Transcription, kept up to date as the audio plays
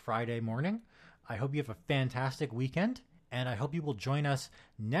Friday morning. I hope you have a fantastic weekend, and I hope you will join us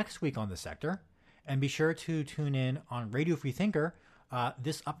next week on The Sector. And be sure to tune in on Radio Free Thinker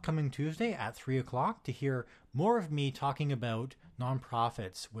this upcoming Tuesday at 3 o'clock to hear more of me talking about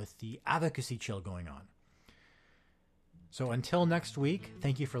nonprofits with the advocacy chill going on. So until next week,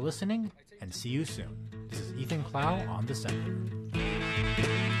 thank you for listening, and see you soon. This is Ethan Clow on The Sector.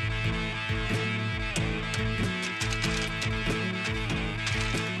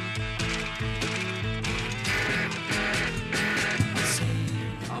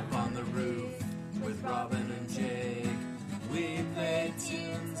 Up on the roof with Robin and Jake, we play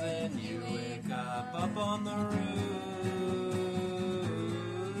tunes and you wake up. Up on the roof.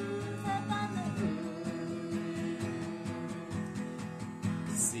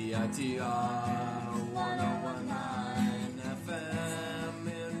 CITR 1019 FM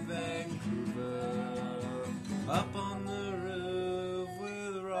in Vancouver. Up on the roof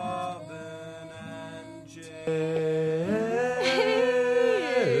with Robin and Jay.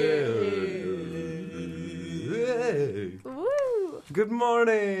 Woo! Good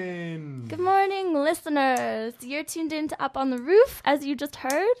morning. Good morning, listeners. You're tuned in to Up on the Roof, as you just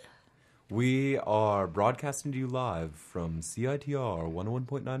heard. We are broadcasting to you live from CITR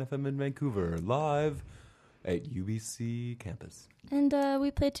 101.9 FM in Vancouver, live at UBC campus. And we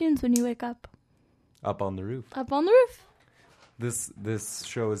play tunes when you wake up. Up on the roof. Up on the roof. This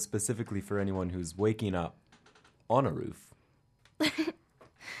show is specifically for anyone who's waking up on a roof.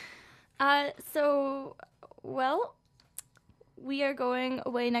 Well, we are going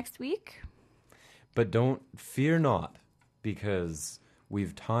away next week. But don't fear not, because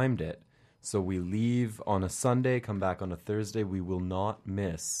we've timed it. So we leave on a Sunday, come back on a Thursday. We will not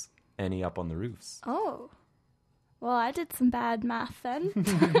miss any Up on the Roofs. Oh. Well, I did some bad math then.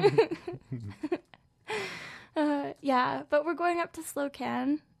 Yeah, but we're going up to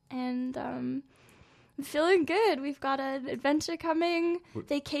Slocan, and I'm feeling good. We've got an adventure coming,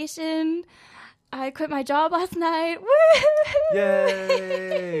 vacation. I quit my job last night. Woo!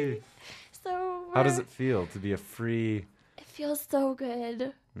 Yay! So how does it feel to be a free... It feels so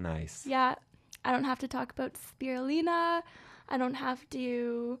good. Nice. Yeah, I don't have to talk about spirulina. I don't have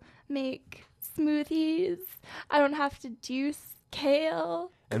to make smoothies. I don't have to juice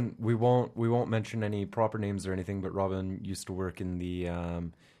kale. And we won't mention any proper names or anything, but Robin used to work in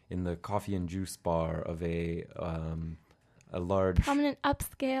the coffee and juice bar of a large prominent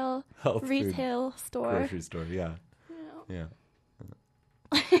upscale health retail store. Grocery store, yeah. You know. Yeah.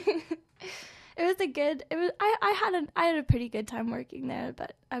 I had a pretty good time working there,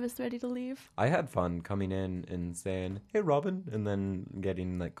 but I was ready to leave. I had fun coming in and saying, "Hey, Robin," and then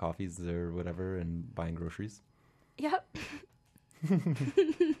getting like coffees or whatever and buying groceries. Yep.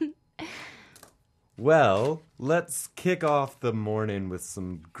 Well, let's kick off the morning with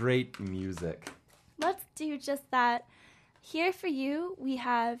some great music. Let's do just that. Here for you, we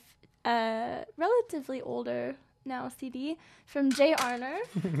have a relatively older now CD from Jay Arner.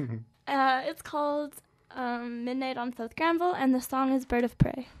 It's called Midnight on South Granville, and the song is Bird of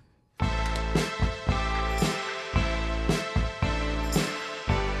Prey.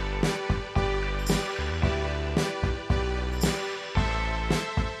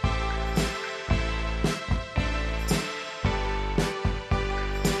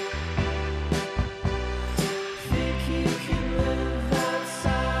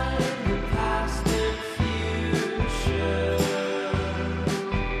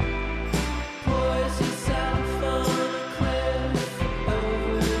 Poise yourself on a cliff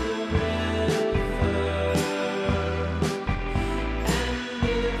over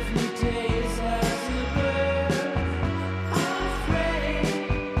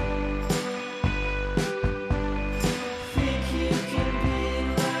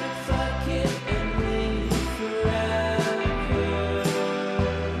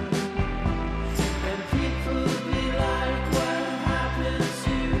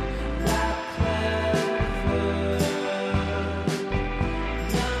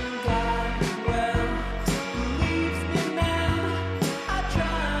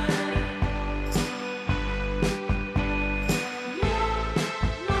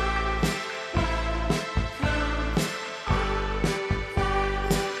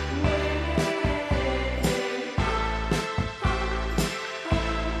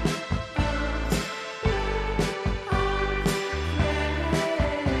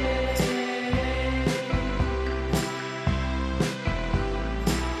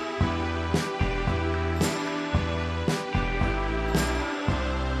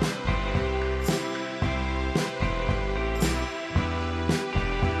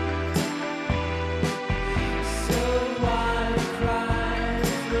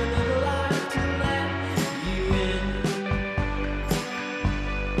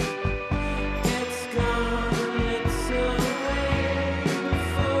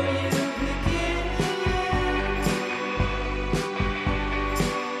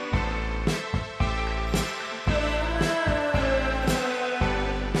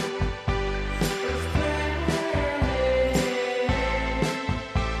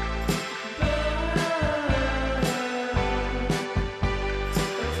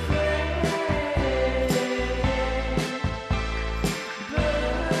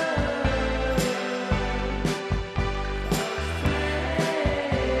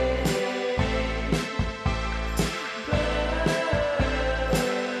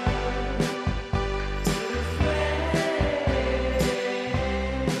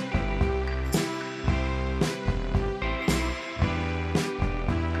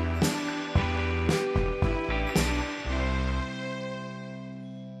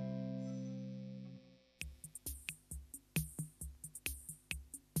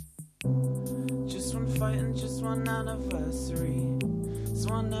fighting just one anniversary.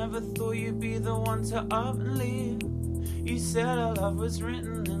 So I never thought you'd be the one to up and leave. You said our love was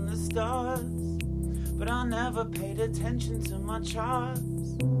written in the stars, but I never paid attention to my charts.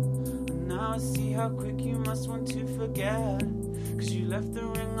 And now I see how quick you must want to forget, 'cause you left the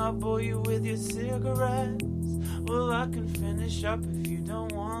ring I bought you with your cigarettes. Well, I can finish up if you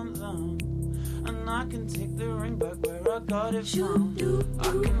don't want them, and I can take the ring back where I got it from.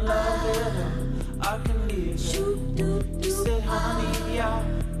 I can love it or I can leave it. You said, honey, yeah,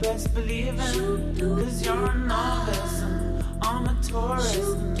 best believe it, 'cause you're a novice and I'm a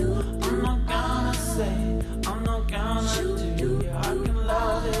tourist, and I'm not gonna say, I'm not gonna do. Yeah, I can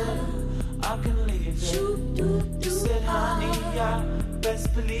love it, I can leave it. You said, honey, yeah,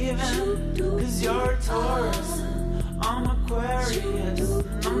 best believe it, 'cause you're a Taurus and I'm Aquarius,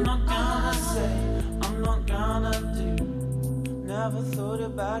 and I'm not gonna say, I'm not gonna do. Never thought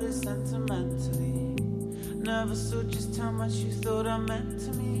about it sentimentally, never saw just how much you thought I meant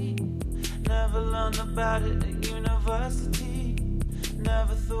to me. Never learned about it at university,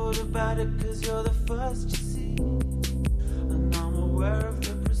 never thought about it 'cause you're the first you see. And I'm aware of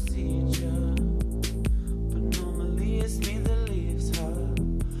the procedure, but normally it's me that leaves her.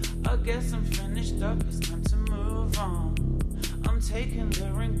 I guess I'm finished up, it's time to move on. I'm taking the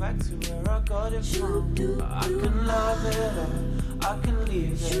ring back to where I got it from. I can love it or I can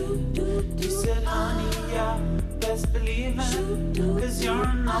leave it. You said, honey, yeah, best believe it, 'cause you're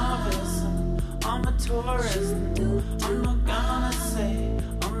a novice and I'm a tourist, and I'm not gonna say,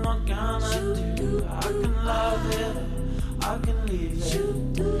 I'm not gonna do. I can love it or I can leave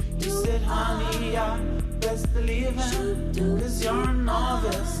it. You said, honey, yeah, best believe it, 'cause you're a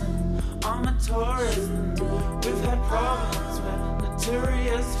novice and I'm a tourist, and we've had problems with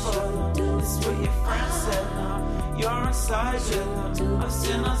notorious for them. It's what your friends said, now you're inside with them. I've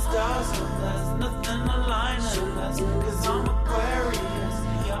seen our stars and there's nothing aligning us, 'cause I'm Aquarius,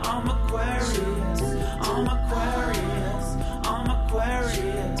 yeah, I'm Aquarius, I'm Aquarius, I'm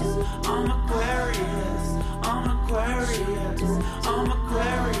Aquarius, I'm Aquarius, I'm Aquarius, I'm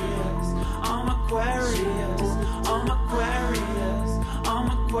Aquarius, I'm Aquarius, I'm Aquarius, I'm Aquarius,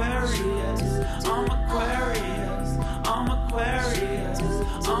 I'm Aquarius, I'm Aquarius,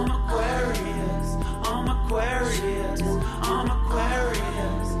 I'm Aquarius, I'm Aquarius, I'm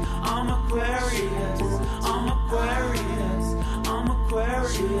Aquarius, I'm Aquarius, I'm Aquarius, I'm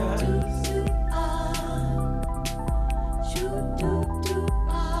Aquarius.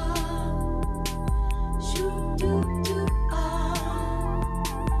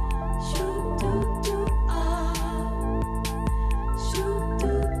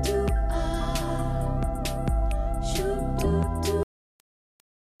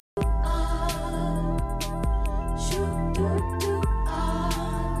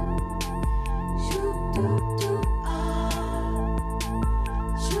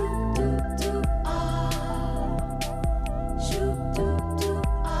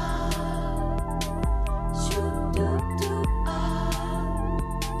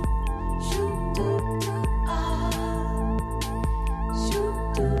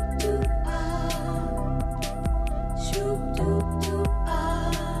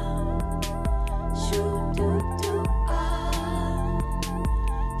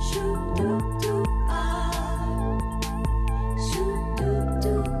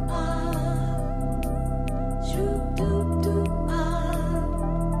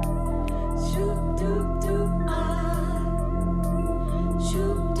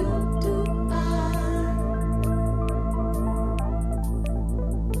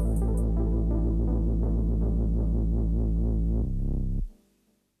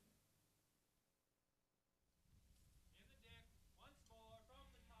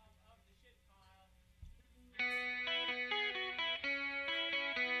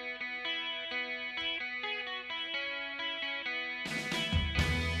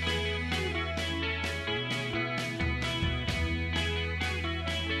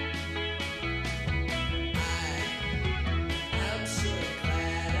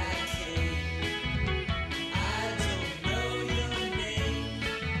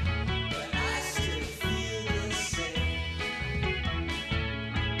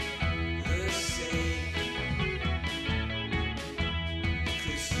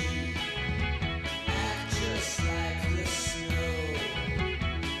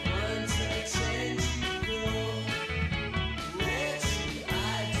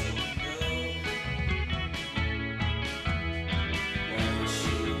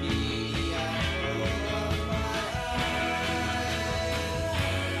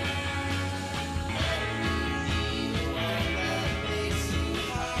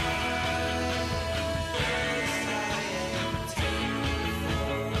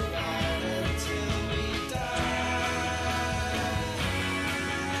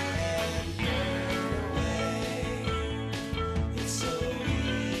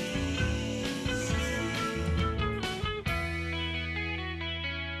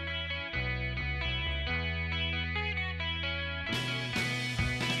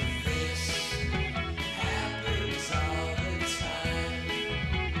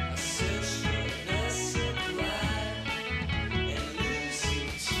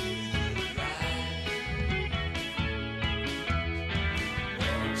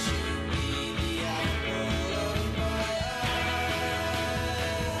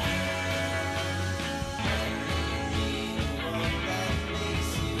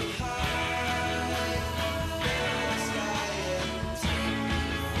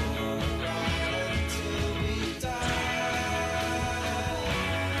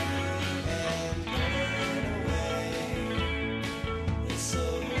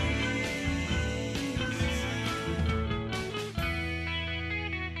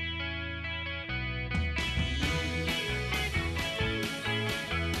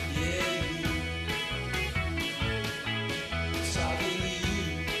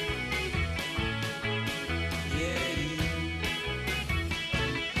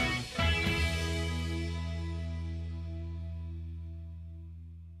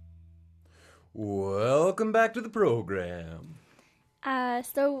 Welcome back to the program.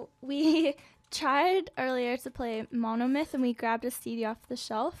 So we tried earlier to play Monomyth, and we grabbed a CD off the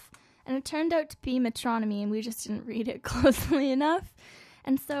shelf, and it turned out to be Metronomy, and we just didn't read it closely enough.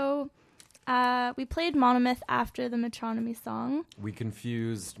 And so we played Monomyth after the Metronomy song. We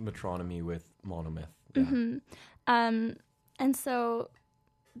confused Metronomy with Monomyth. Yeah. Mm-hmm. And so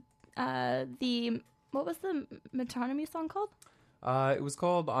what was the Metronomy song called? It was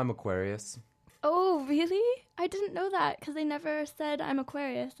called I'm Aquarius. Oh, really? I didn't know that because they never said I'm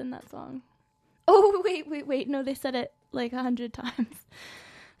Aquarius in that song. Oh, wait. No, they said it like 100 times.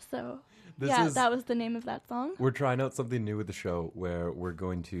 So, that was the name of that song. We're trying out something new with the show where we're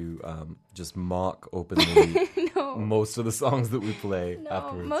going to just mock openly most of the songs that we play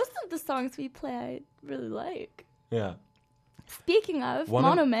afterwards. Most of the songs we play I really like. Yeah. Speaking of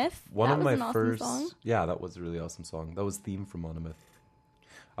Monomyth, one that of was my an first awesome song. Yeah, that was a really awesome song. That was theme from Monomyth.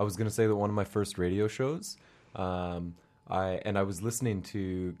 I was going to say that one of my first radio shows, I was listening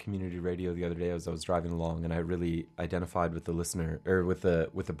to community radio the other day as I was driving along, and I really identified with the listener or with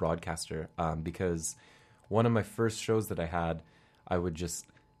the broadcaster because one of my first shows that I had, I would just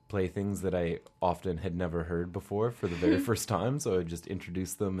play things that I often had never heard before for the very first time. So I would just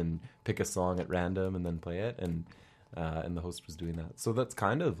introduce them and pick a song at random and then play it, and the host was doing that. So that's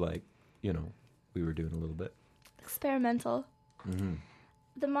kind of like, we were doing a little bit Experimental. Mm-hmm.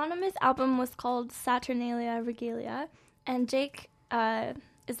 The Monomyth album was called Saturnalia Regalia, and Jake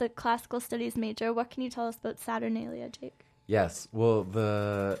is a classical studies major. What can you tell us about Saturnalia, Jake? Yes. Well,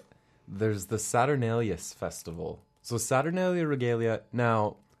 there's the Saturnalius Festival. So Saturnalia Regalia.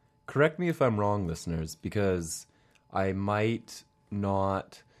 Now, correct me if I'm wrong, listeners, because I might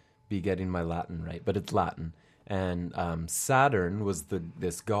not be getting my Latin right, but it's Latin. And Saturn was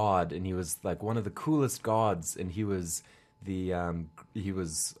this god, and he was like one of the coolest gods, and he was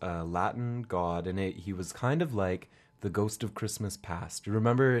a Latin god, and he was kind of like the ghost of Christmas past. You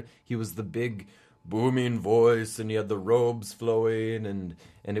remember he was the big booming voice, and he had the robes flowing, and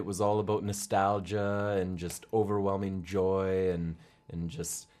it was all about nostalgia and just overwhelming joy, and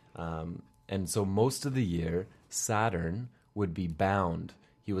so most of the year Saturn would be bound.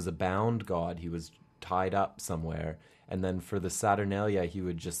 He was a bound god. He was tied up somewhere, and then for the Saturnalia he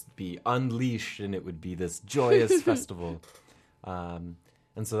would just be unleashed, and it would be this joyous festival. And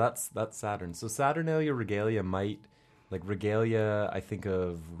so that's Saturn. So Saturnalia Regalia regalia, I think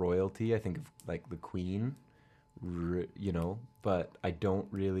of royalty, I think of like the queen, but I don't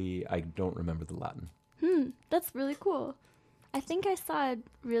remember the Latin. That's really cool. I think I saw a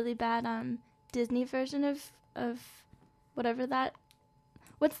really bad Disney version of whatever that.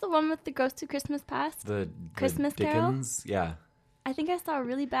 What's the one with the Ghost of Christmas Past? The Christmas Dickens? Carol? Yeah. I think I saw a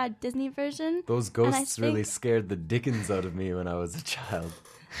really bad Disney version. Those ghosts really scared the dickens out of me when I was a child.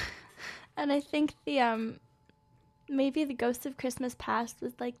 And I think the maybe the Ghost of Christmas Past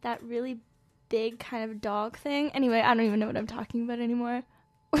was like that really big kind of dog thing. Anyway, I don't even know what I'm talking about anymore.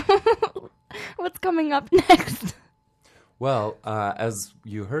 What's coming up next? Well, as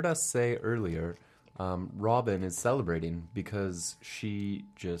you heard us say earlier, Robin is celebrating because she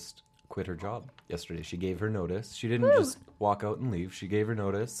just quit her job yesterday. She gave her notice. She didn't just walk out and leave. She gave her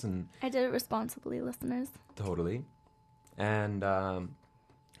notice, and I did it responsibly, listeners. Totally. And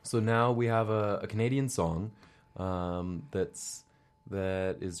so now we have a Canadian song that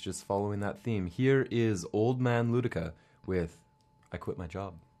is just following that theme. Here is Old Man Ludica with I Quit My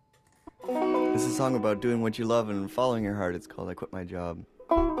Job. This is a song about doing what you love and following your heart. It's called I Quit My Job.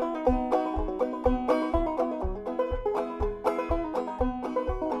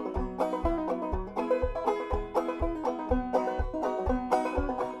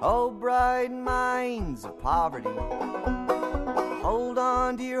 Oh, bright minds of poverty, hold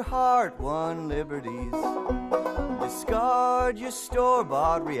on to your hard-won liberties. Discard your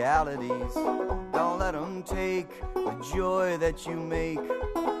store-bought realities. Don't let them take the joy that you make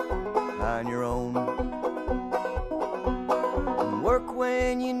on your own. Work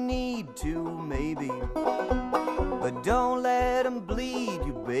when you need to, maybe, but don't let them bleed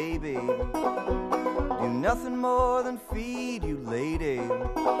you, baby. Do nothing more than feed you, lady.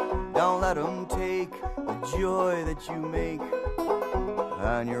 Don't let them take the joy that you make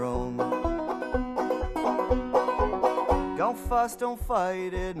on your own. Don't fuss, don't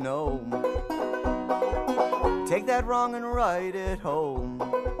fight it, no. Take that wrong and right it home.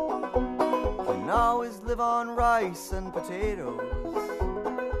 Can always live on rice and potatoes.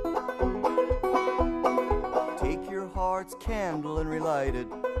 Take your heart's candle and relight it.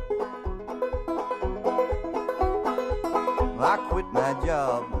 I quit my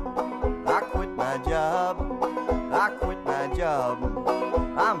job. I quit my job. I quit my job.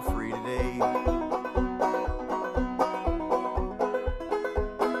 I'm free today.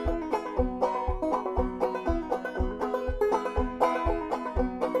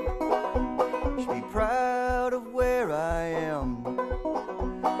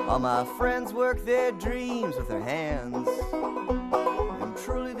 All my friends work their dreams with their hands, and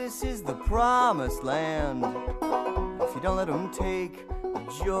truly this is the promised land. If you don't let them take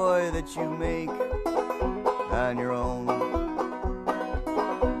the joy that you make on your own.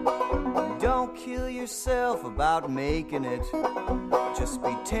 Don't kill yourself about making it. Just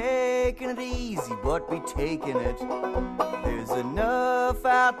be taking it easy, but be taking it. There's enough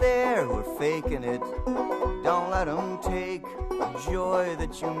out there who are faking it. Don't let them take the joy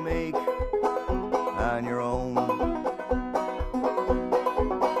that you make on your own.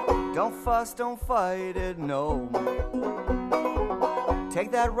 Don't fuss, don't fight it, no.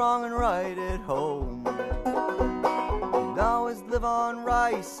 Take that wrong and right it home. You'll always live on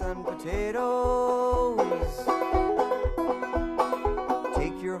rice and potatoes.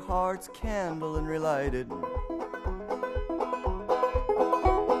 Take your heart's candle and relight it.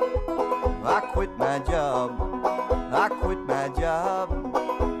 I quit my job. I quit my job.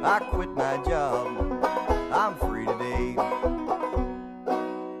 I quit my job. I'm free today.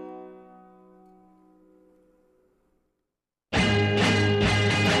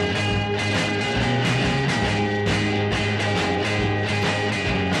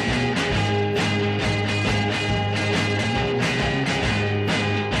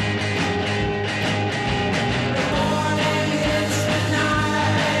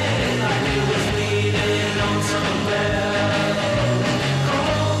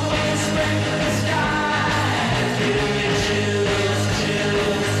 Sky,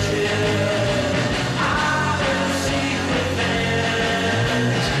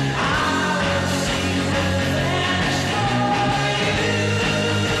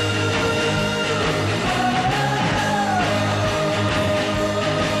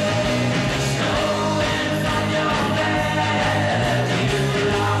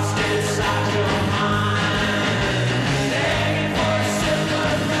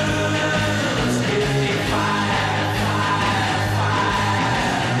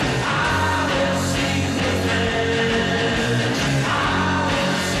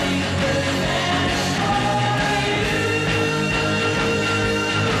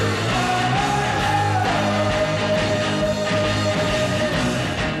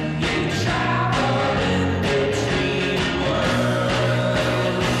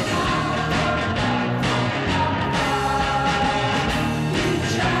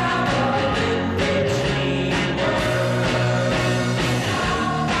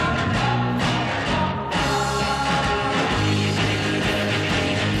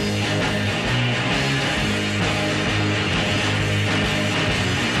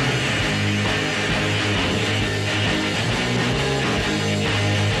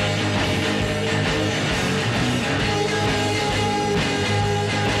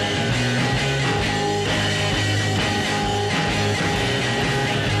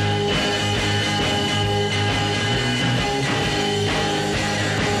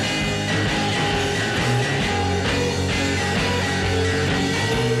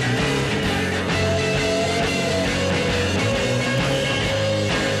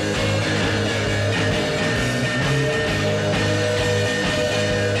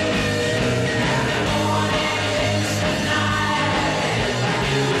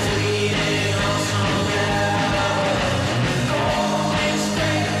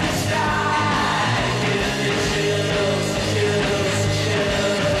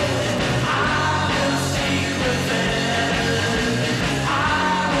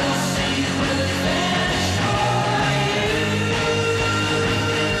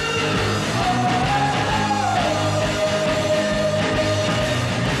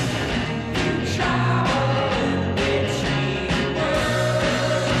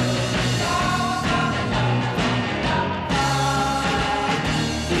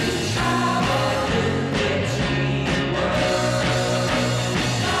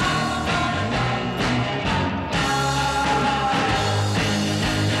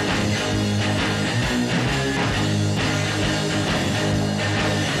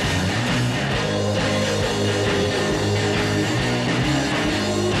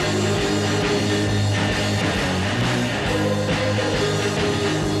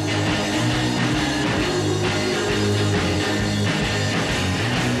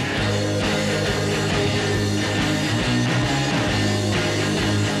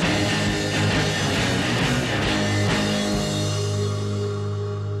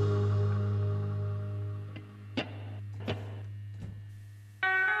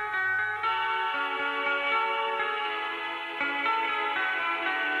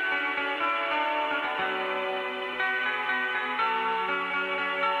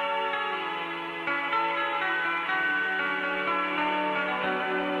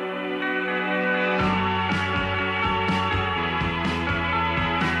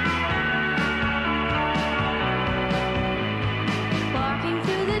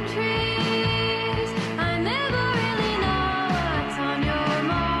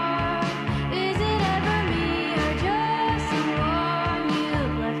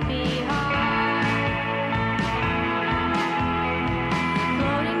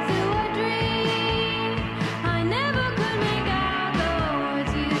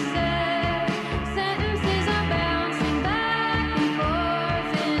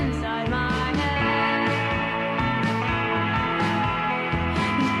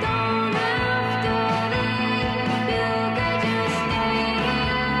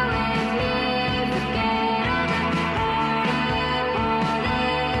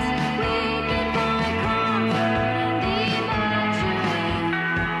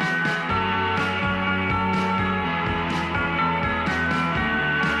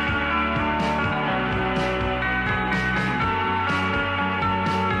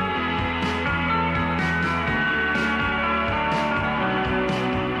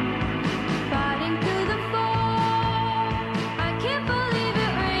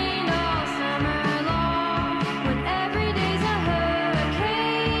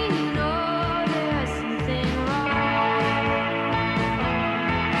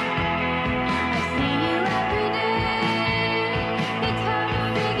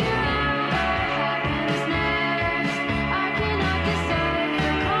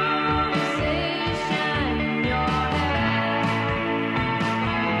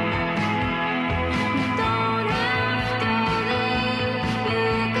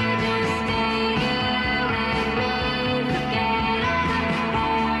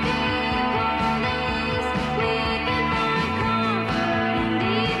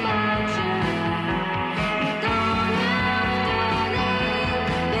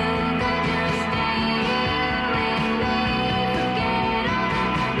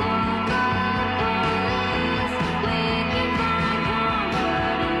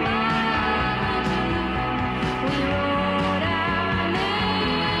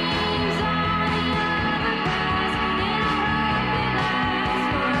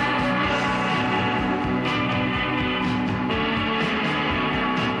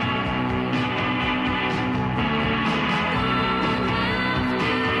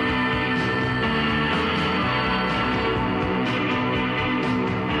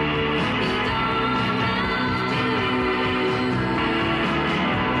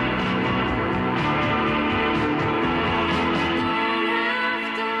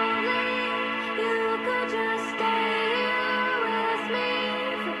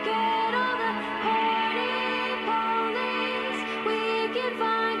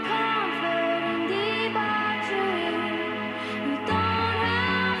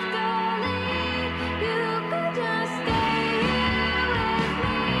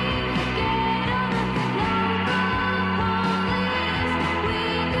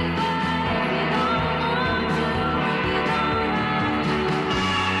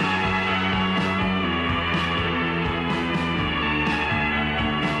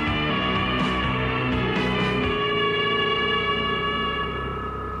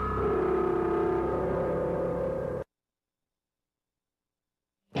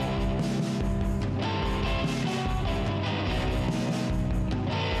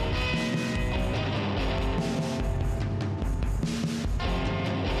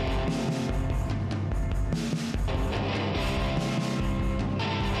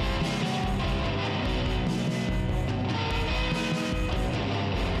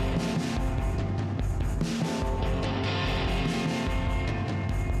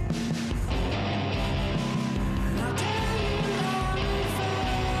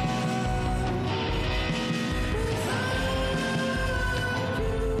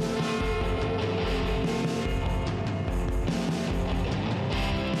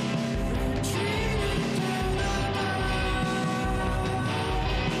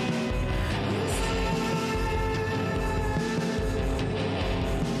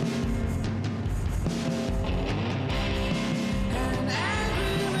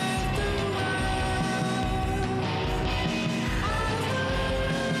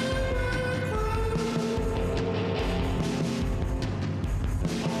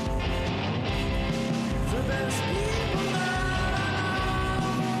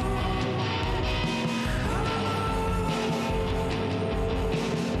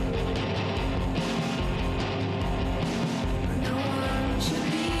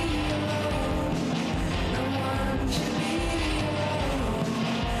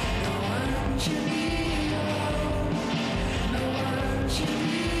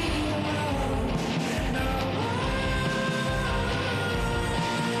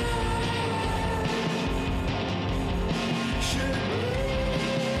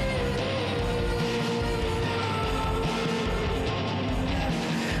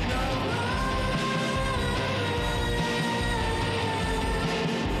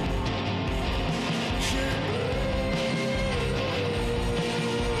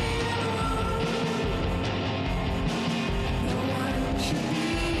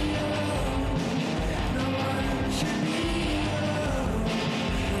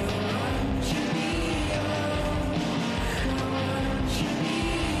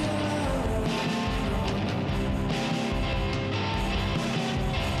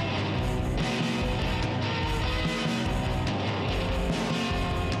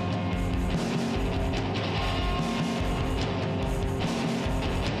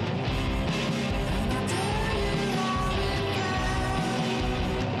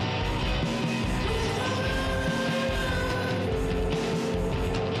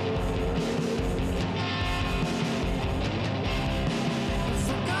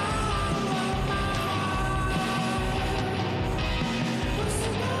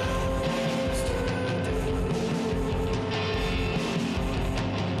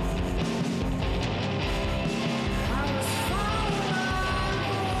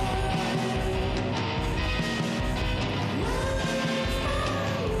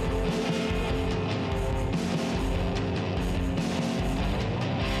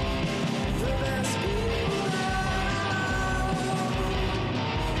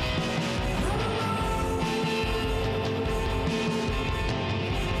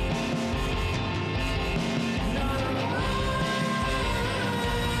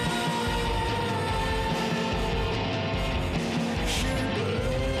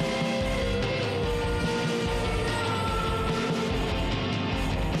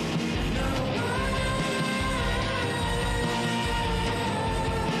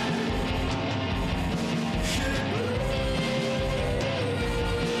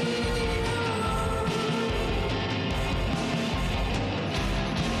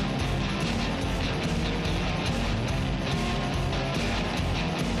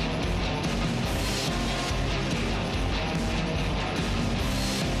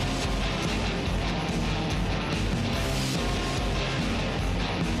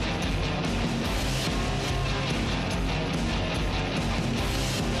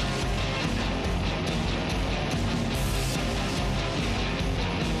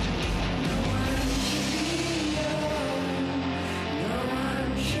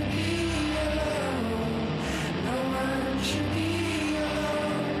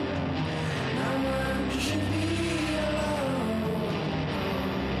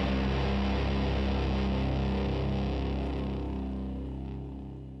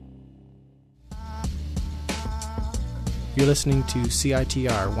 You're listening to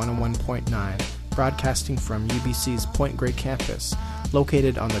CITR 101.9, broadcasting from UBC's Point Grey campus,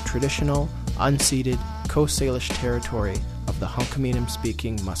 located on the traditional, unceded Coast Salish territory of the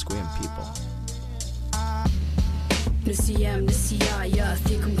Hunkaminam-speaking Musqueam people. Nisiyam nisiyaya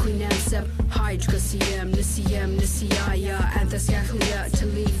thikum quinansep hydra siyam nisiyam nisiyaya anthasyakhlia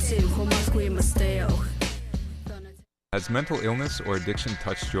talitim homasqueam masteo. Has mental illness or addiction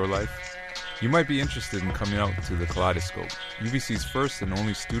touched your life? You might be interested in coming out to the Kaleidoscope, UBC's first and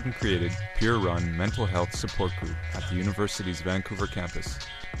only student-created, peer-run mental health support group at the university's Vancouver campus.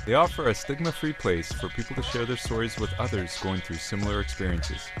 They offer a stigma-free place for people to share their stories with others going through similar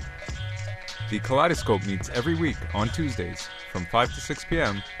experiences. The Kaleidoscope meets every week on Tuesdays from 5 to 6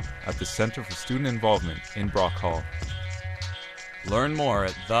 p.m. at the Center for Student Involvement in Brock Hall. Learn more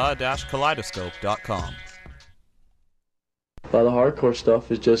at the-kaleidoscope.com. A lot of hardcore stuff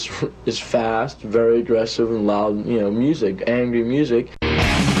is fast, very aggressive and loud, music, angry music.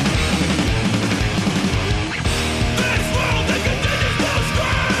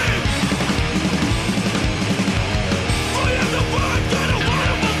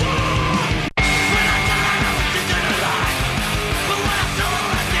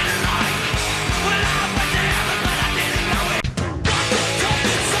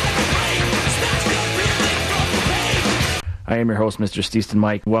 I am your host, Mr. Steeston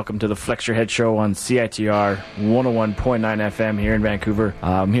Mike. Welcome to the Flex Your Head Show on CITR 101.9 FM here in Vancouver.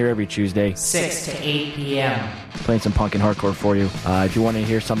 I'm here every Tuesday, 6 to 8 p.m. playing some punk and hardcore for you. If you want to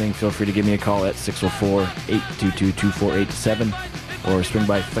hear something, feel free to give me a call at 604-822-2487 or swing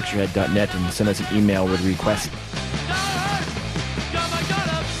by flexyourhead.net and send us an email with a request.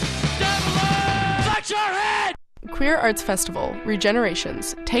 Queer Arts Festival,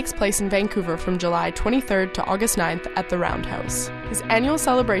 Regenerations, takes place in Vancouver from July 23rd to August 9th at the Roundhouse. This annual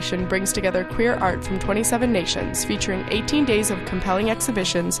celebration brings together queer art from 27 nations, featuring 18 days of compelling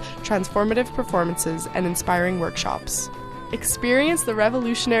exhibitions, transformative performances, and inspiring workshops. Experience the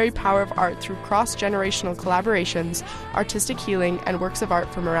revolutionary power of art through cross-generational collaborations, artistic healing, and works of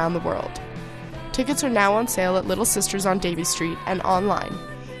art from around the world. Tickets are now on sale at Little Sisters on Davie Street and online.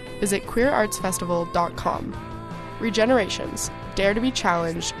 Visit queerartsfestival.com. Regenerations. Dare to be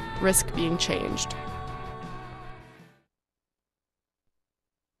challenged. Risk being changed.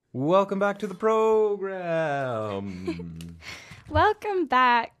 Welcome back to the program. Welcome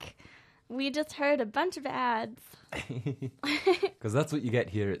back. We just heard a bunch of ads. Because that's what you get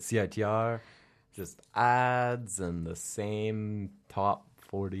here at CITR. Just ads and the same top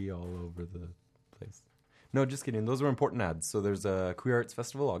 40 all over the place. No, just kidding. Those were important ads. So there's a Queer Arts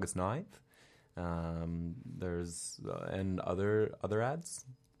Festival, August 9th. There's and other ads.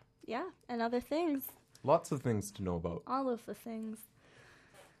 Yeah, and other things. Lots of things to know about. All of the things.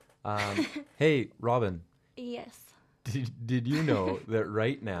 Hey, Robin. Yes. Did you know that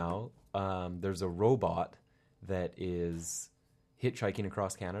right now there's a robot that is hitchhiking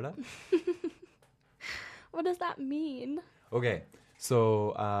across Canada? What does that mean? Okay,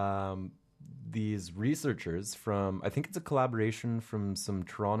 so these researchers from, I think it's a collaboration from some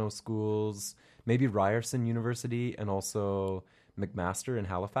Toronto schools, maybe Ryerson University and also McMaster in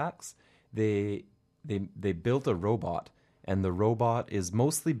Halifax. They built a robot, and the robot is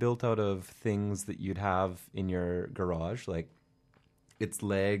mostly built out of things that you'd have in your garage. Like, its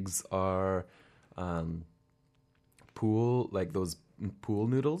legs are those pool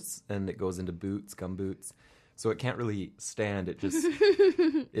noodles, and it goes into boots, gum boots. So it can't really stand. It just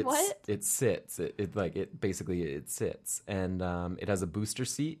it sits. It basically sits, and it has a booster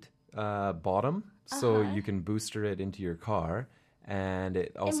seat bottom, so you can booster it into your car. And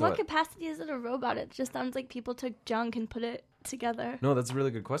it also. In what capacity is it a robot? It just sounds like people took junk and put it together. No, that's a really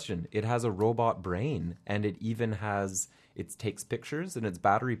good question. It has a robot brain, and it even has. It takes pictures, and it's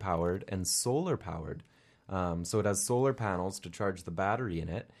battery powered and solar powered. So it has solar panels to charge the battery in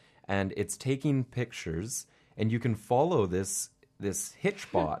it, and it's taking pictures. And you can follow this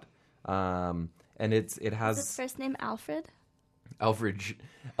Hitchbot, and it has. Is its first name Alfred? Alfred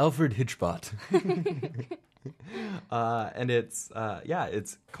Hitchbot. And it's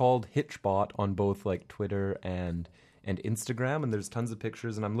called Hitchbot on both like Twitter and Instagram, and there's tons of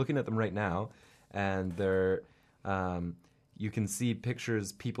pictures, and I'm looking at them right now, and they're you can see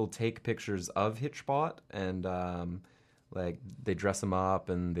pictures. People take pictures of Hitchbot, and like they dress him up,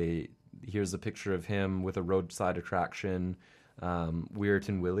 and here's a picture of him with a roadside attraction.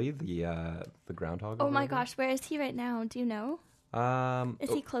 Weirton Willie, the groundhog. Oh my gosh, where is he right now? Do you know?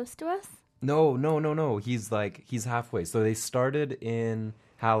 Is he close to us? No. He's halfway. So they started in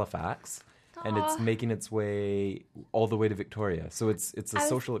Halifax, and it's making its way all the way to Victoria. So it's a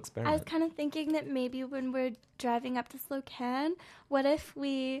social experiment. I was kind of thinking that maybe when we're driving up to Slocan, what if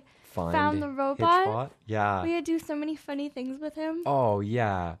we found the robot? Hitchbot? Yeah. We would do so many funny things with him. Oh,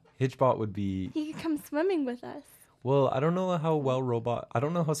 yeah. Hitchbot would be... He could come swimming with us. Well, I don't know I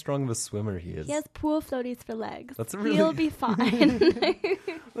don't know how strong of a swimmer he is. He has pool floaties for legs. He'll be fine.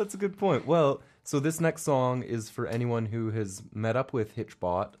 That's a good point. Well, so this next song is for anyone who has met up with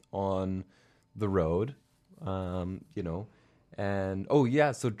Hitchbot on the road, and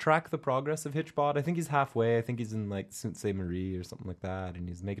so track the progress of Hitchbot. I think he's halfway. I think he's in like Sault Ste. Marie or something like that, and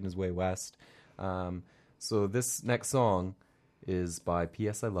he's making his way west. So this next song is by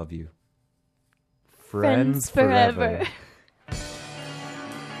P.S. I Love You. Friends Forever.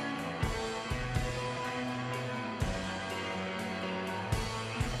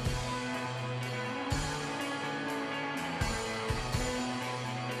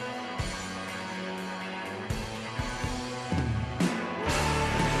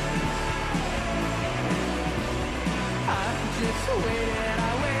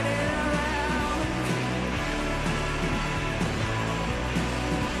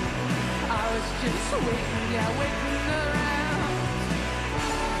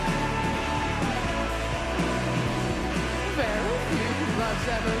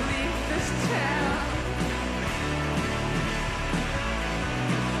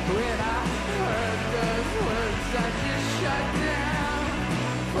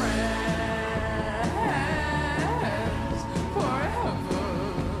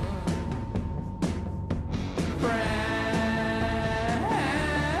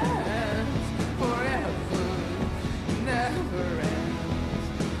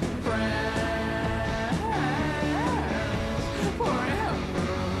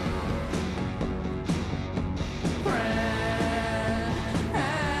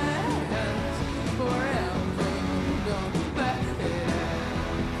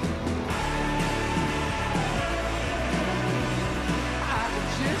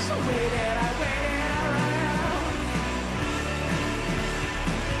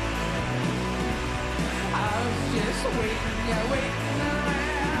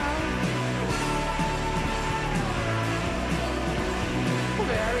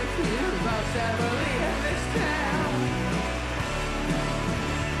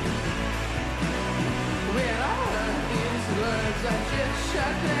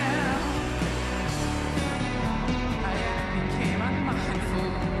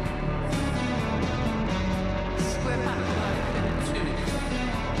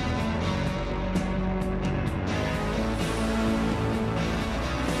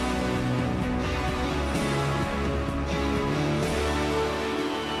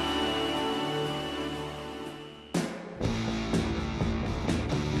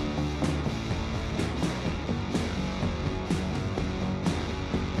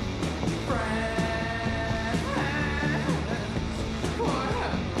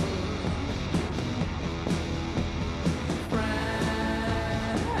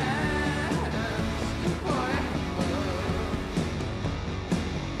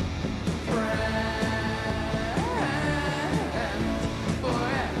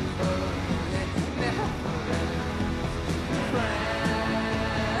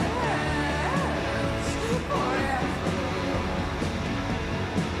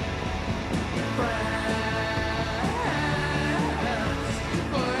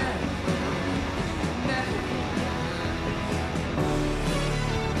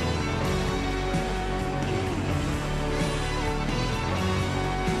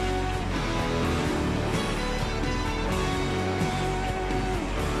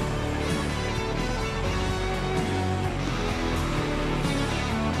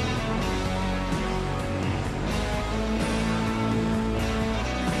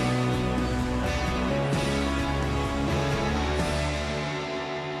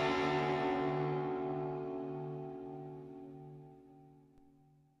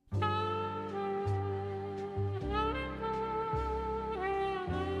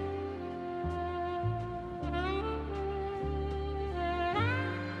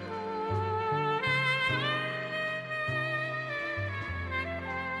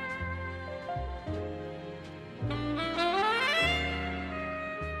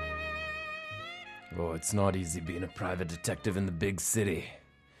 Oh, it's not easy being a private detective in the big city.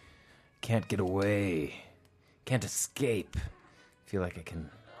 Can't get away. Can't escape. Feel like I can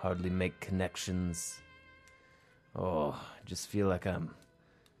hardly make connections. Oh, I just feel like I'm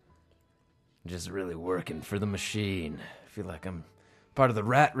just really working for the machine. I feel like I'm part of the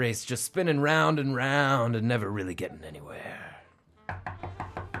rat race, just spinning round and round and never really getting anywhere.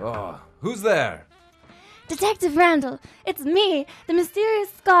 Oh, who's there? Detective Randall, it's me, the mysterious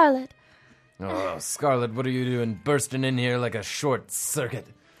Scarlet. Oh, Scarlet, what are you doing bursting in here like a short circuit?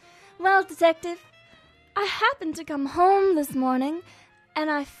 Well, Detective, I happened to come home this morning,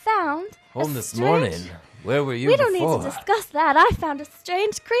 and I found Home this morning? Where were you We before? don't need to discuss that. I found a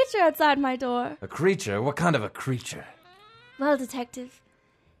strange creature outside my door. A creature? What kind of a creature? Well, Detective,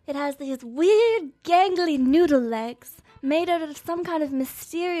 it has these weird, gangly noodle legs made out of some kind of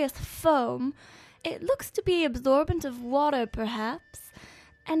mysterious foam. It looks to be absorbent of water, perhaps,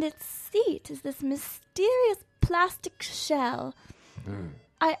 and its seat is this mysterious plastic shell.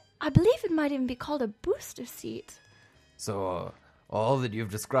 I believe it might even be called a booster seat. So, all that you've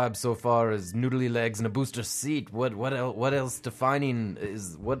described so far is noodly legs and a booster seat. What else defining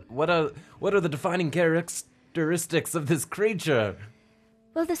is what are the defining characteristics of this creature?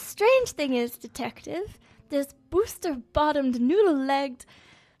 Well, the strange thing is, Detective, this booster-bottomed, noodle-legged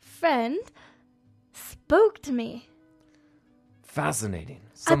friend spoke to me. Fascinating.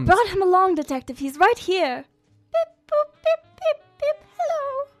 I brought him along, Detective. He's right here. Beep, boop, beep, beep, beep.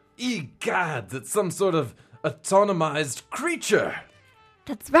 Hello. Egad, that's some sort of autonomized creature.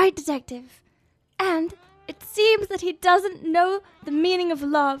 That's right, Detective. And it seems that he doesn't know the meaning of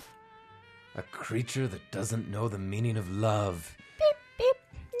love. A creature that doesn't know the meaning of love. Beep, beep.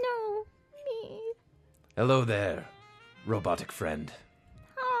 No, me. Hello there, robotic friend.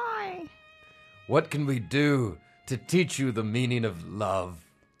 Hi. What can we do to teach you the meaning of love?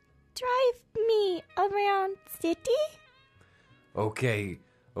 Drive me around city? Okay,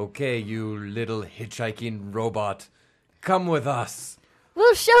 you little hitchhiking robot. Come with us.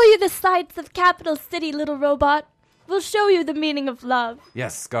 We'll show you the sights of Capital City, little robot. We'll show you the meaning of love.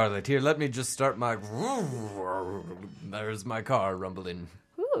 Yes, Scarlet. Here, let me just start my... There's my car rumbling.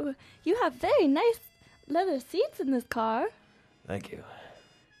 Ooh, you have very nice leather seats in this car. Thank you.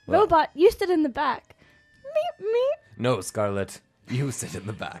 Robot, you sit in the back. Meep, meep. No, Scarlet. You sit in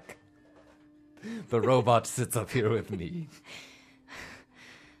the back. The robot sits up here with me.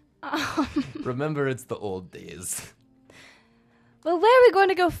 Remember, it's the old days. Well, where are we going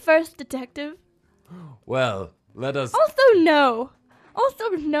to go first, Detective? Well, Let us... Also, no.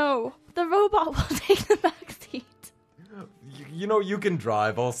 The robot will take the back seat. You know, you can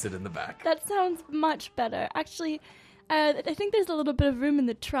drive. I'll sit in the back. That sounds much better. Actually, I think there's a little bit of room in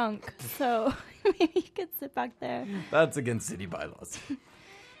the trunk, so maybe you could sit back there. That's against city bylaws.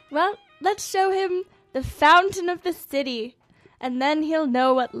 Well, let's show him the fountain of the city, and then he'll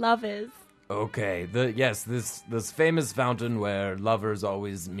know what love is. Okay, this famous fountain where lovers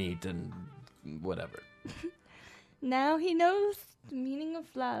always meet and whatever. Now he knows the meaning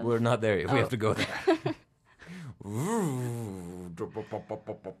of love. We're not there yet. We have to go there.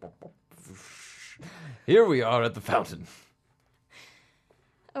 Here we are at the fountain.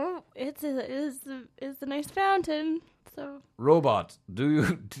 Oh, it's a nice fountain. So Robot,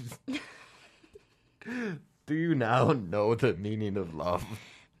 do you now know the meaning of love?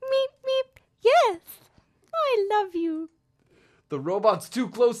 Meep meep. Yes, I love you. The robot's too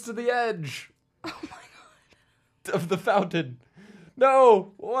close to the edge. Oh my god. Of the fountain.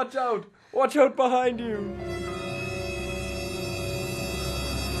 No! Watch out! Watch out behind you!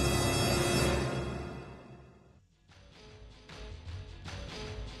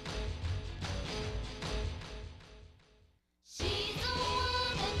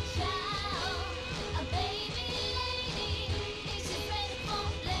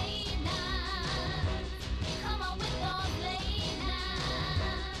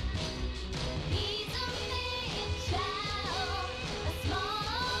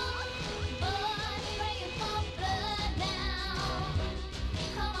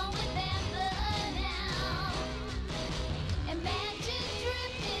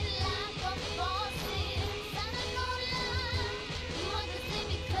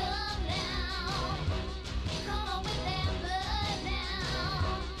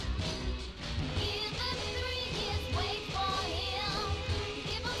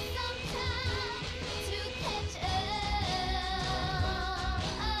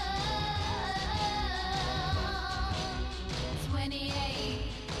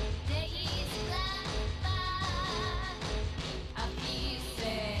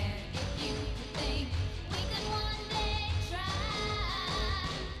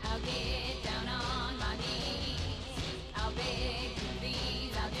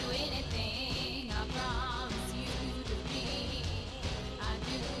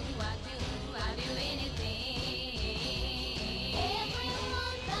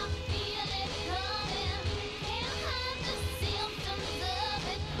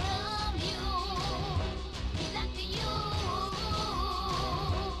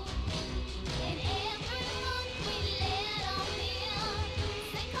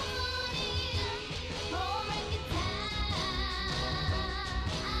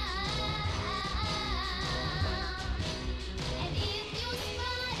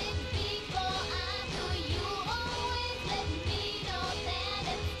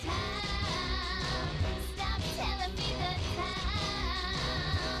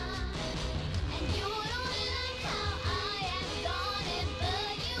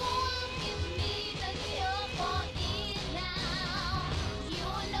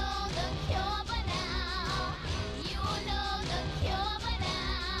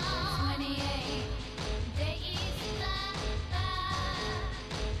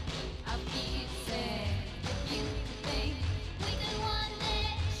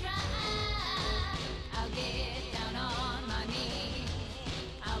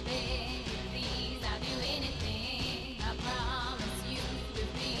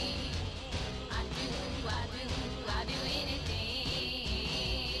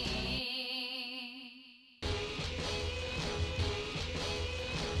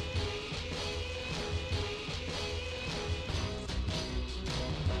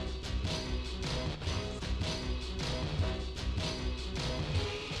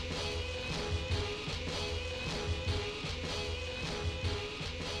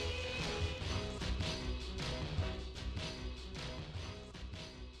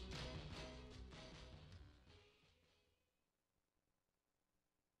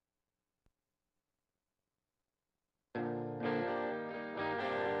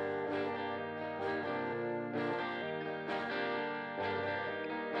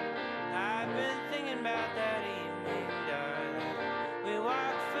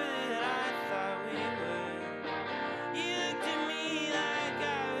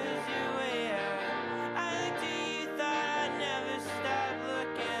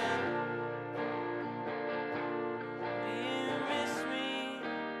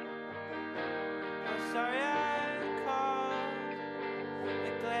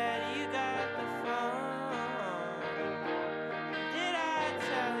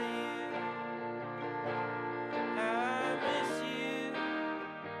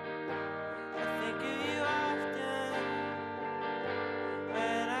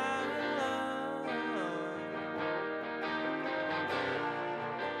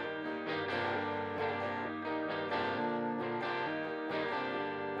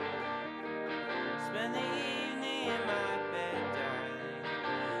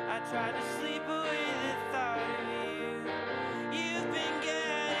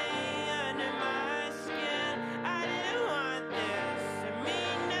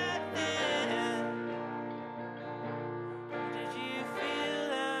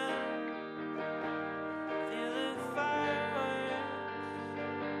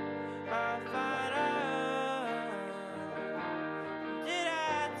 find out? Did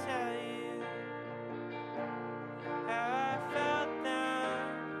I tell you how I felt them?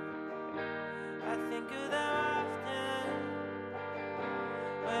 I think of them often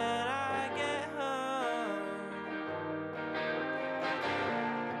when I get home.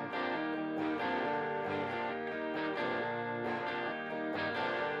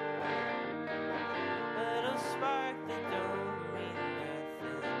 A little spark that don't mean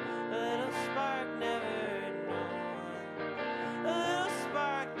nothing. A little spark never hurt no one. A little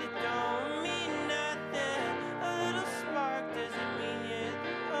spark that don't mean nothing. A little spark doesn't mean you're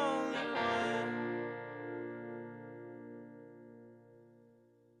the only one.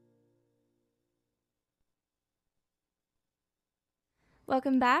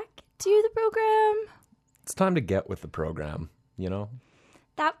 Welcome back to the program. It's time to get with the program, you know?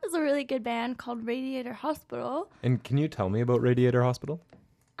 That was a really good band called Radiator Hospital. And can you tell me about Radiator Hospital?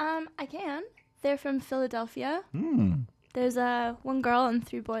 I can. They're from Philadelphia. Hmm. There's one girl and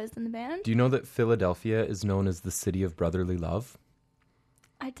 3 boys in the band. Do you know that Philadelphia is known as the city of brotherly love?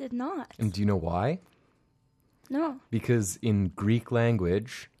 I did not. And do you know why? No. Because in Greek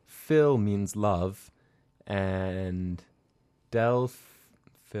language, Phil means love, and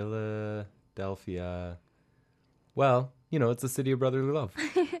Philadelphia, well, you know, it's a city of brotherly love.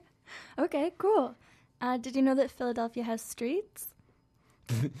 Okay, cool. Did you know that Philadelphia has streets?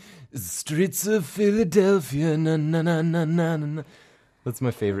 Streets of Philadelphia, na na na na na na. That's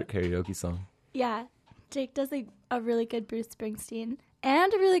my favorite karaoke song. Yeah. Jake does a really good Bruce Springsteen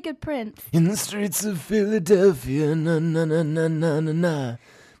and a really good Prince. In the streets of Philadelphia, na na na na na na na.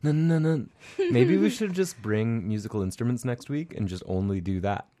 Na, na, na. Maybe we should just bring musical instruments next week and just only do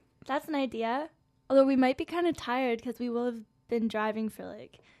that. That's an idea. Although we might be kind of tired because we will have been driving for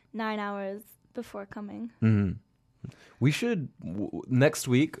like 9 hours before coming. Mm-hmm. We should, next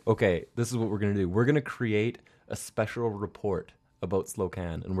week, okay, this is what we're going to do. We're going to create a special report about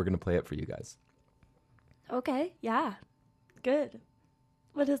Slocan, and we're going to play it for you guys. Okay, yeah. Good.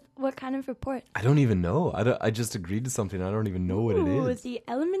 What kind of report? I don't even know. I just agreed to something. I don't even know what it is. The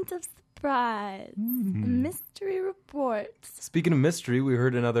element of surprise. A mystery report. Speaking of mystery,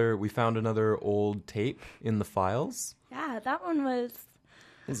 we found another old tape in the files. Yeah, that one was...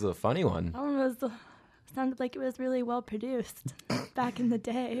 This is a funny one. That one sounded like it was really well produced back in the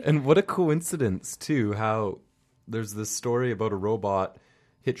day. And what a coincidence, too, how there's this story about a robot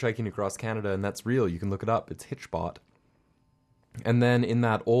hitchhiking across Canada, and that's real. You can look it up. It's Hitchbot. And then in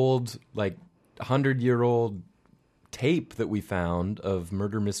that old, 100-year-old tape that we found of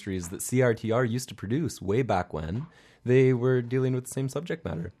murder mysteries that CRTR used to produce way back when, they were dealing with the same subject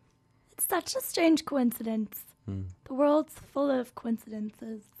matter. It's such a strange coincidence. The world's full of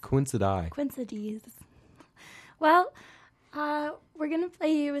coincidences. Coincides. Well, we're going to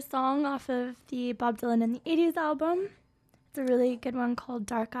play you a song off of the Bob Dylan in the 80s album. It's a really good one called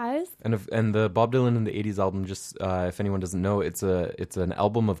Dark Eyes. And the Bob Dylan in the 80s album, just if anyone doesn't know, it's an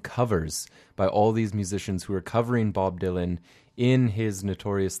album of covers by all these musicians who are covering Bob Dylan in his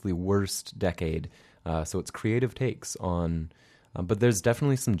notoriously worst decade. So it's creative takes on, but there's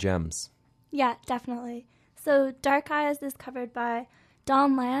definitely some gems. Yeah, definitely. So Dark Eyes is covered by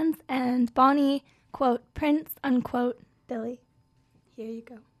Don Lands and Bonnie, quote, Prince, unquote, Billy. Here you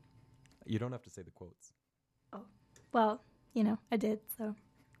go. You don't have to say the quotes. Oh, well, you know, I did, so.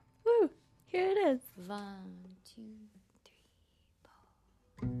 Woo, here it is. 1, 2, 3,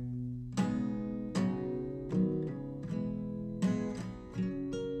 4.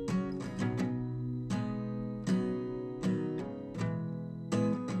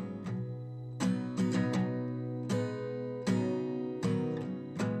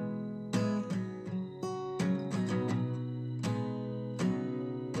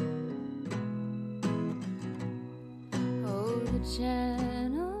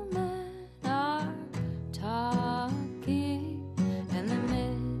 Gentlemen are talking, and the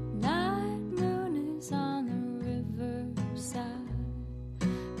midnight moon is on the riverside.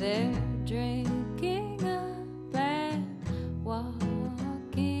 They're drinking up and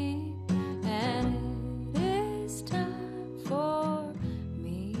walking, and it is time for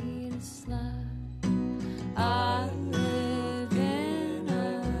me to slide. I live in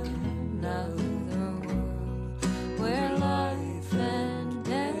another world where life and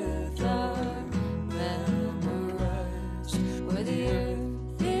death are memorized, where the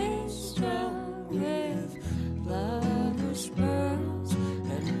earth is strung with lovers' pearls,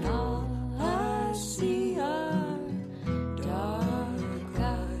 and all I see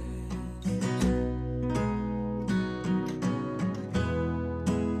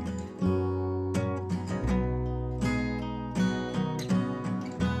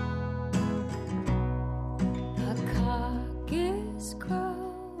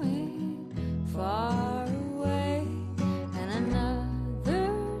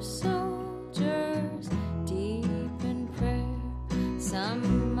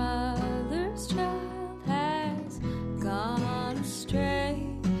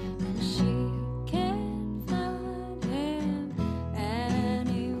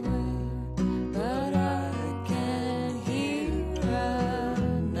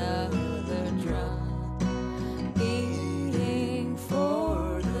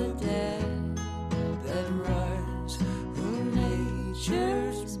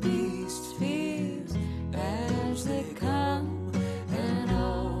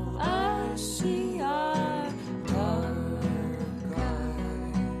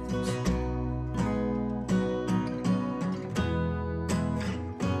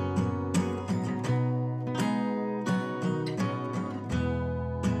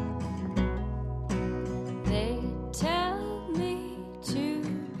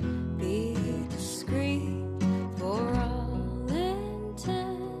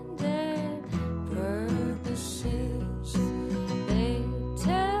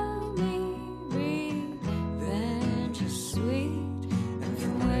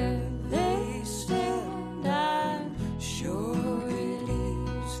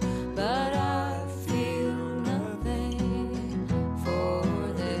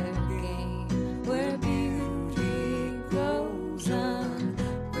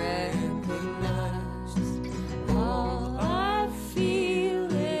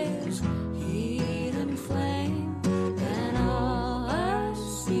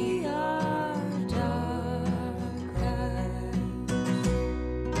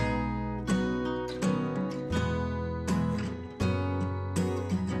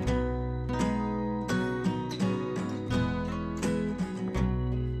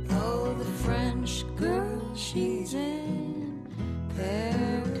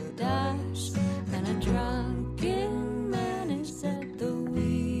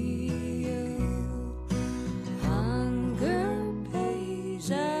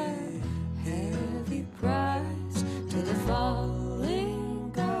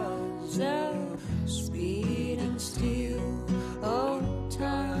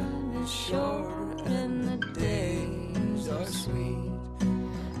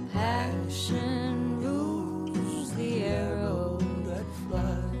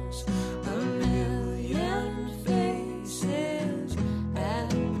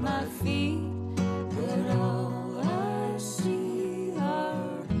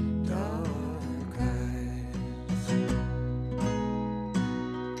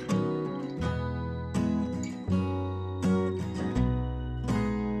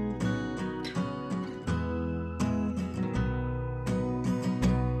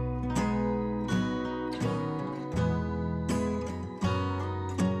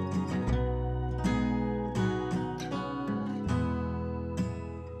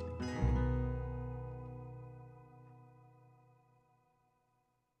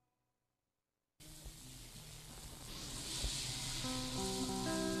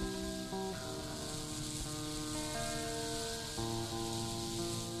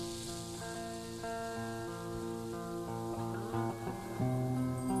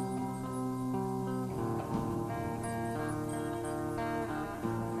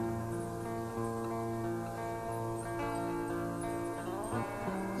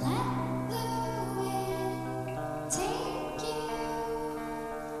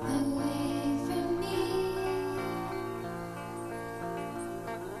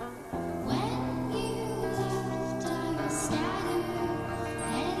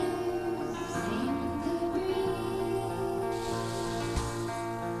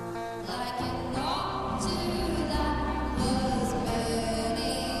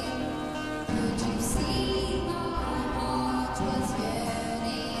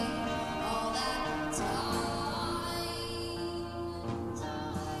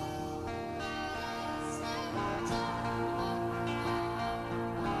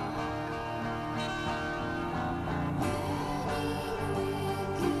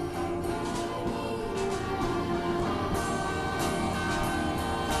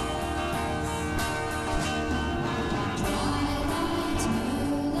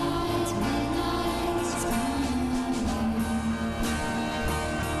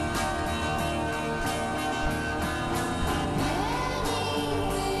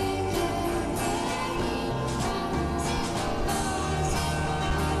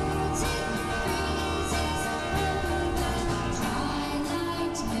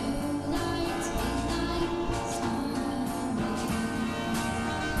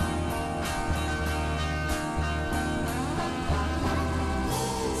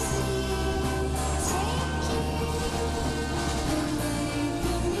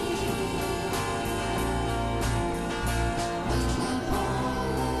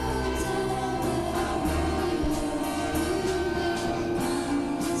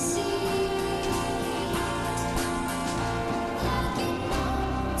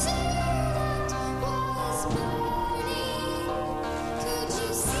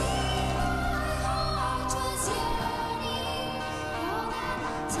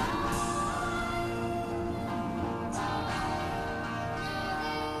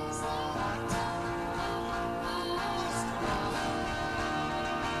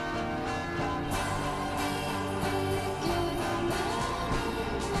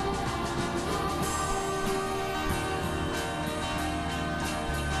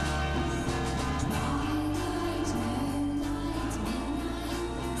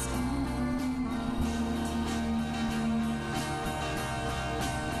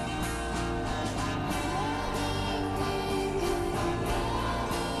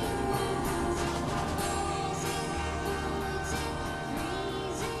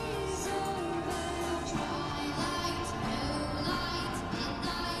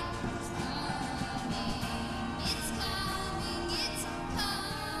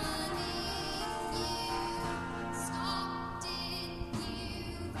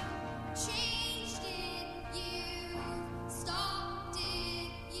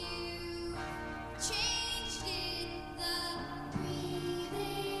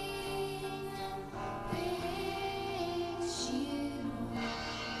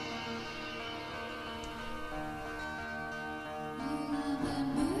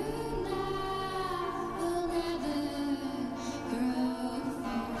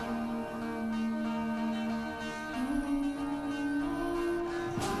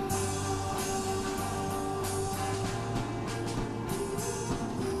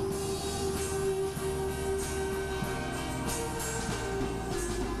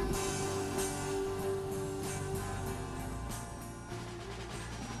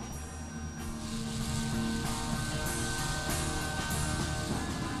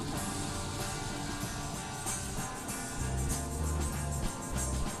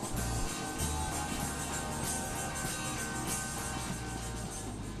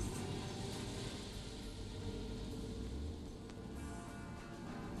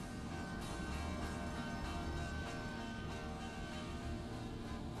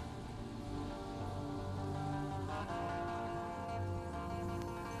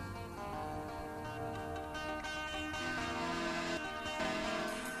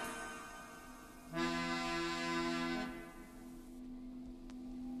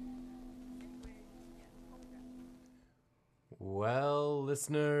Well,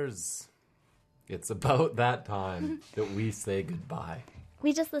 listeners, it's about that time that we say goodbye.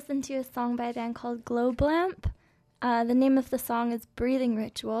 We just listened to a song by a band called Globe Lamp. The name of the song is Breathing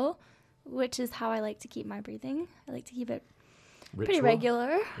Ritual, which is how I like to keep my breathing. I like to keep it pretty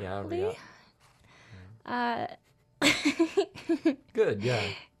regular. Yeah. Good, yeah.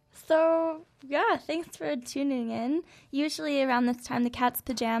 So, yeah, thanks for tuning in. Usually around this time, the Cat's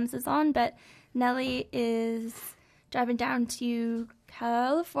Pajamas is on, but Nellie is driving down to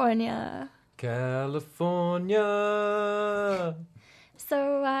California.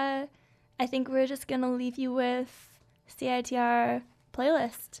 So, I think we're just going to leave you with CITR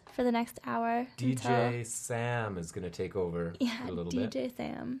playlist for the next hour. DJ Sam is going to take over Yeah, for a little DJ bit.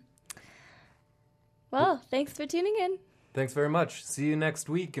 Sam. Well, thanks for tuning in. Thanks very much. See you next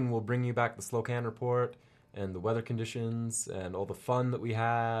week, and we'll bring you back the Slocan report and the weather conditions and all the fun that we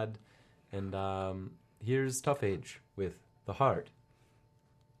had. And here's Tough Age with The Heart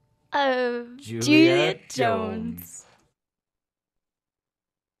Of Juliet Juliet Jones.